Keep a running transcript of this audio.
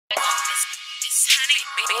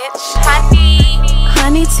bitch.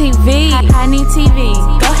 Honey TV, Honey TV.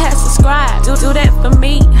 Go ahead, subscribe. Do that for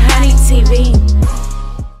me, Honey TV.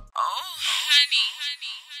 Oh, honey,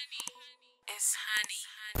 it's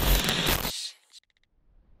honey.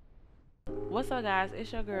 What's up, guys?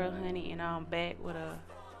 It's your girl Honey, and I'm back with a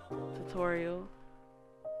tutorial.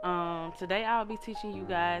 Today I'll be teaching you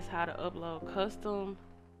guys how to upload custom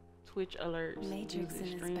Twitch alerts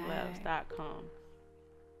using Streamlabs.com.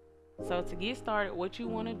 So to get started, what you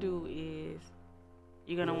want to do is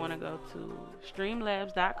you're going to want to go to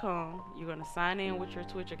Streamlabs.com. You're going to sign in with your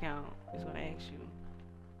Twitch account. It's going to ask you.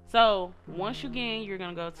 So once you get in, you're going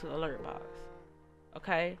to go to alert box.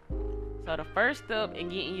 Okay, so the first step in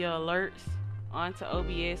getting your alerts onto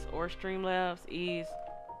OBS or Streamlabs is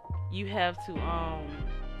you have to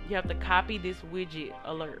copy this widget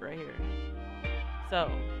alert right here. So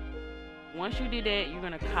once you did that, you're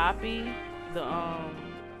gonna copy the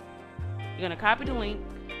link,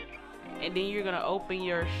 and then you're gonna open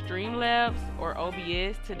your Streamlabs or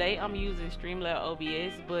OBS. Today I'm using Streamlabs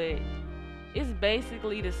OBS, but it's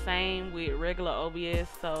basically the same with regular OBS.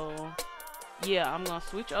 So yeah, I'm gonna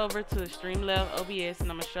switch over to Streamlabs OBS, and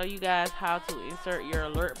I'm gonna show you guys how to insert your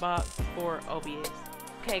alert box for OBS.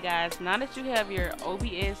 Okay guys, now that you have your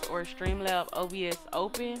OBS or Streamlabs OBS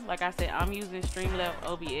open, like I said, I'm using Streamlabs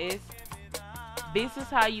OBS. This is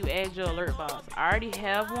how you add your alert box. I already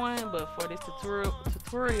have one, but for this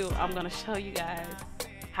tutorial, I'm gonna show you guys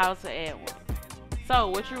how to add one. So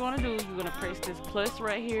what you're gonna do, you're gonna press this plus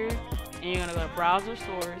right here, and you're gonna go to browser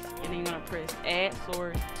source, and then you're gonna press add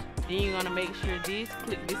source. Then you're gonna make sure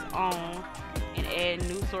click this on, and add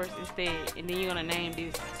new source instead, and then you're gonna name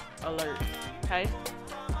this alert. Okay,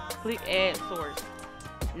 click add source.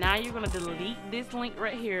 Now you're gonna delete this link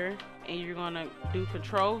right here, and you're gonna do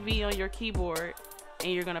Control V on your keyboard,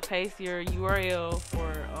 and you're gonna paste your URL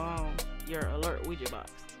for your alert widget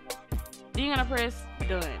box. Then you're gonna press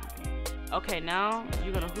done. Okay, now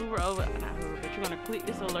you're gonna hover over, not hover, but you're gonna click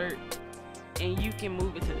this alert, and you can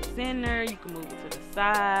move it to the center, you can move it to the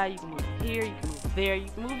side, you can move it here, you can move it there, you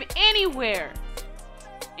can move it anywhere.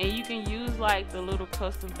 And you can use like the little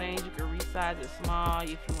custom things. You can resize it small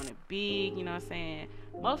if you want it big, you know what I'm saying?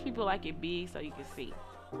 Most people like it big so you can see.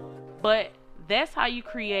 But that's how you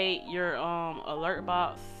create your alert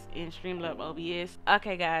box in Streamlabs OBS.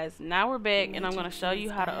 Okay guys, now we're back, and I'm gonna show you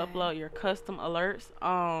how to upload your custom alerts.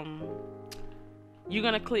 You're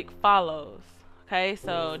gonna click follows. Okay,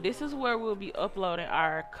 so this is where we'll be uploading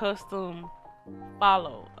our custom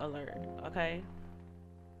follow alert. Okay,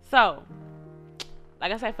 so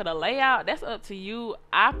like I said, for the layout, that's up to you.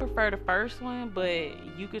 I prefer the first one,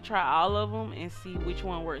 but you could try all of them and see which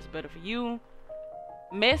one works better for you.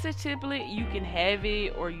 Message template, you can have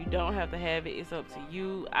it or you don't have to have it. It's up to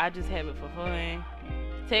you. I just have it for fun.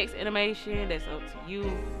 Text animation, that's up to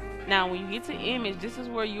you. Now when you get to image, this is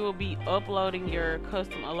where you will be uploading your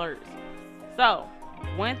custom alerts. So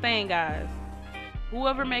one thing guys,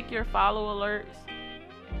 whoever make your follow alerts,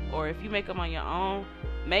 or if you make them on your own,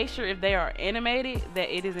 make sure if they are animated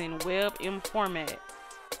that it is in WebM format,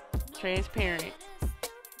 transparent.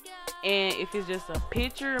 And if it's just a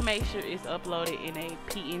picture, make sure it's uploaded in a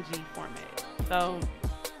PNG format. So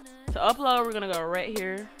to upload, we're gonna go right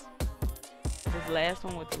here, this last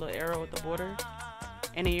one with the little arrow with the border,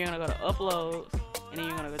 and then you're gonna go to uploads, and then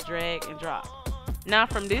you're gonna go drag and drop. Now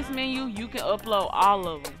from this menu, you can upload all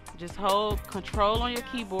of them. Just hold Control on your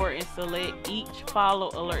keyboard and select each follow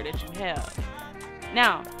alert that you have.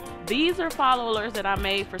 Now these are follow alerts that I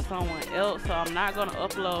made for someone else, so I'm not gonna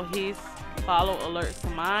upload his follow alerts to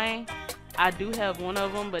mine. I do have one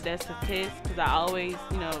of them, but that's a test, because I always,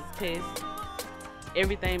 you know, test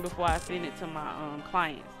everything before I send it to my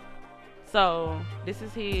clients. So this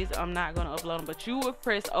is his. I'm not gonna upload them, but you will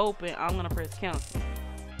press open. I'm gonna press cancel.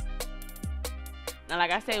 Now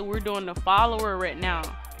like I said, we're doing the follower right now,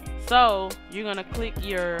 so you're gonna click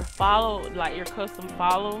your follow, like your custom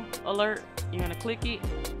follow alert. You're gonna click it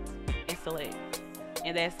and select,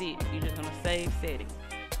 and that's it. You're just gonna save settings.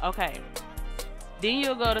 Okay, then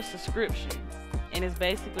you'll go to subscription, and it's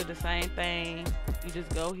basically the same thing. You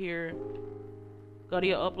just go here, go to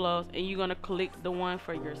your uploads, and you're gonna click the one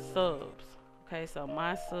for your subs. Okay, so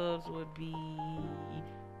my subs would be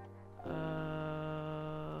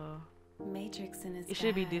it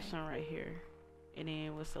should be this one right here, and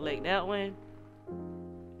then we'll select that one.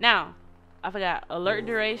 Now I forgot alert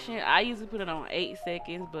duration. I usually put it on 8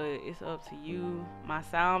 seconds, but it's up to you. My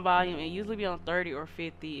sound volume, it usually be on 30 or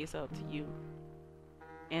 50. It's up to you.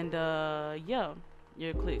 And yeah,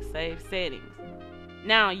 you'll click save settings.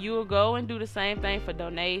 Now you will go and do the same thing for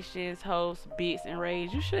donations, hosts, bits, and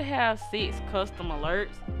raids. You should have 6 custom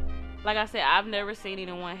alerts. Like I said, I've never seen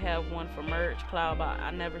anyone have one for merch, cloud box. I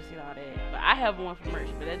never seen all that. But I have one for merch,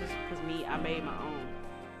 but that's just because me, I made my own.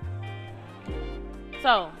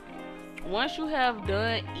 So, once you have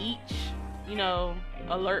done each, you know,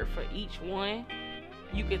 alert for each one,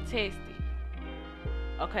 you can test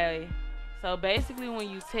it. Okay, so basically when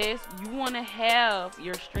you test, you want to have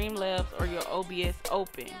your Streamlabs or your OBS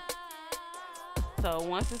open. So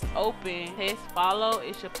once it's open, test follow,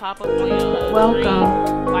 it should pop up on your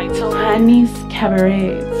Welcome like to Honey's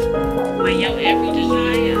Cabaret, where your every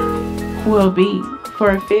desire will be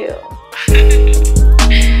fulfilled. And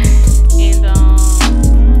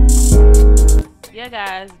yeah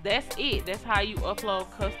guys, that's it. That's how you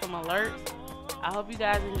upload custom alerts. I hope you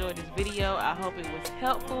guys enjoyed this video. I hope it was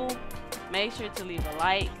helpful. Make sure to leave a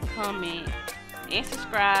like, comment, and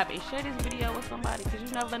subscribe, and share this video with somebody, because you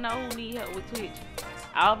never know who need help with Twitch.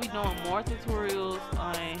 I'll be doing more tutorials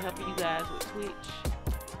on helping you guys with Twitch.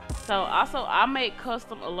 So also, I make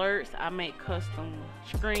custom alerts, I make custom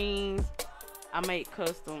screens, I make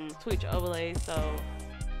custom Twitch overlays. So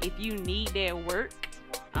if you need that work,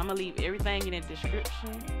 I'm gonna leave everything in the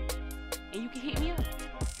description and you can hit me up.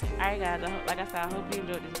 Alright guys, like I said, I hope you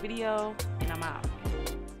enjoyed this video, and I'm out.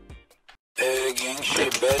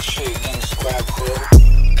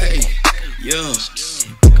 Hey, yo,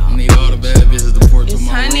 I need all the bad bitches to pour to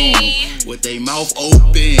my room with they mouth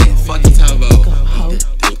open. Fuck you talking about? Eat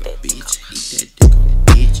that dick, bitch. Eat that dick,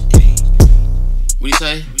 bitch. What do you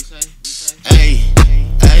say? Hey,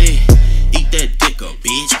 eat that dick up,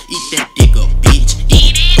 bitch. Eat that dick up, bitch.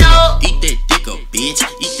 Eat it up. Eat that dick up, bitch.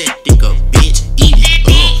 Eat that dick up, bitch. Eat it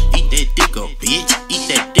up. Eat that dick up, bitch. Eat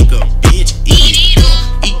that dick up, bitch. Eat it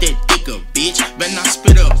up. Eat that dick up, bitch. Better not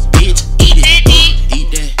spit up, bitch. Eat it up. Eat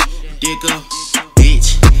that dick up, bitch.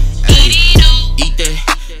 Ay, eat that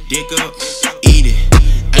dick up. Eat it.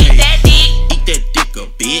 Ay, eat that dick up,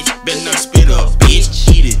 bitch. Better not spit up, bitch.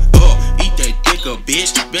 Eat it up. Eat that dick up,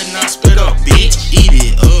 bitch. Better not spit up, bitch. Eat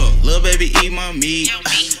it up. Little baby, eat my meat.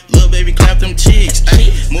 Little baby, clap them cheeks.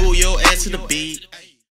 Ay, move your ass to the beat.